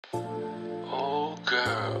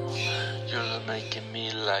Girl, you're making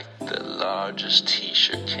me like the largest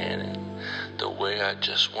t-shirt cannon. The way I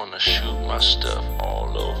just wanna shoot my stuff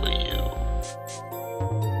all over you.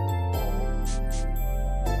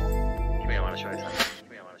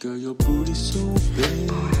 Girl, your booty's so big,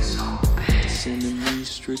 sending me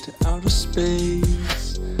straight to outer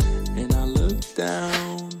space. And I look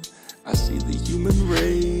down, I see the human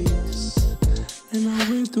race, and I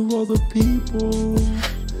went through all the people,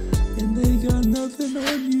 and they got nothing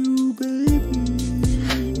on you, baby.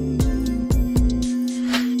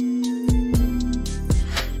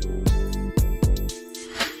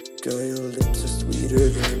 Girl, your lips are sweeter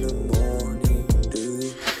than the morning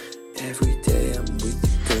dew. Every day I'm with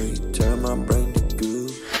you, girl, you turn my brain to goo.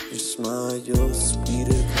 Your smile, you're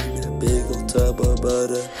sweeter than that big old tub of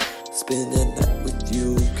butter. Spend the night with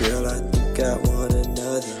you, girl, I think I want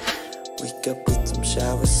another. Wake up with some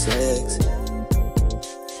shower sex.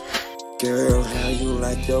 Girl, how you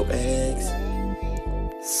like your eggs?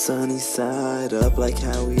 Sunny side up like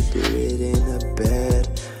how we do it in the bed.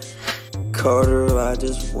 Carter, I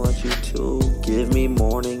just want you to give me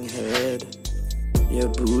morning head. Your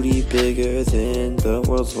booty bigger than the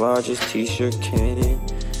world's largest t-shirt cannon.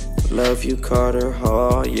 Love you, Carter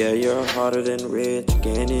Hall, yeah, you're hotter than Rich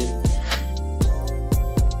Gannon.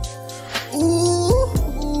 Ooh,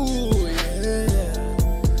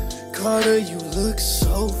 yeah. Carter, you look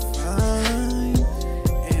so fine,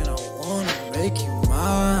 and I wanna make you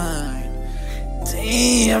mine.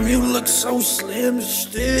 Damn, you look so slim,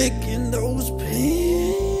 stick in those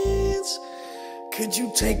pants. Could you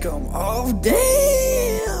take them off?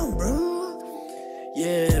 Damn, bro.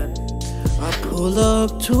 Yeah, I pull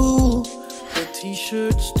up to the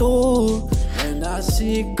t-shirt store, and I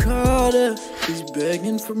see Carter, he's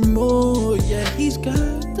begging for more. Yeah, he's got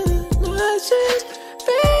the nicest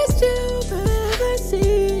face you've ever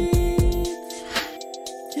seen.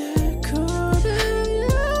 Yeah, Carter, you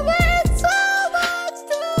mean so much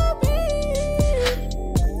to me,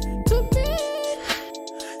 to me,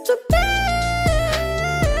 to me.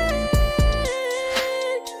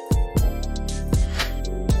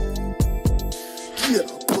 Yeah,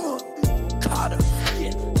 Carter,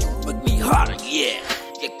 yeah, you make me hotter, yeah.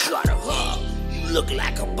 Yeah, Carter, you look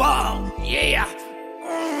like a bomb, yeah.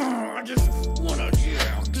 I just wanna,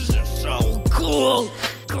 yeah, this is so cool.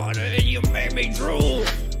 Carter, you made me drool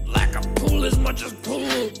like a pool as much as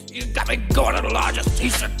pool. You got me going to the largest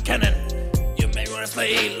t-shirt cannon. You made me wanna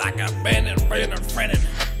play like a band and Brennan.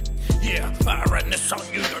 Yeah, I write this song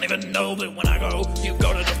you don't even know, but when I go, you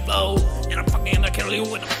go to the flow, and I'm fucking gonna kill you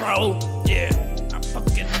with a pro. Yeah, I'm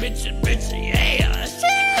fucking bitchin', yeah.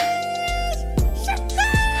 Shit.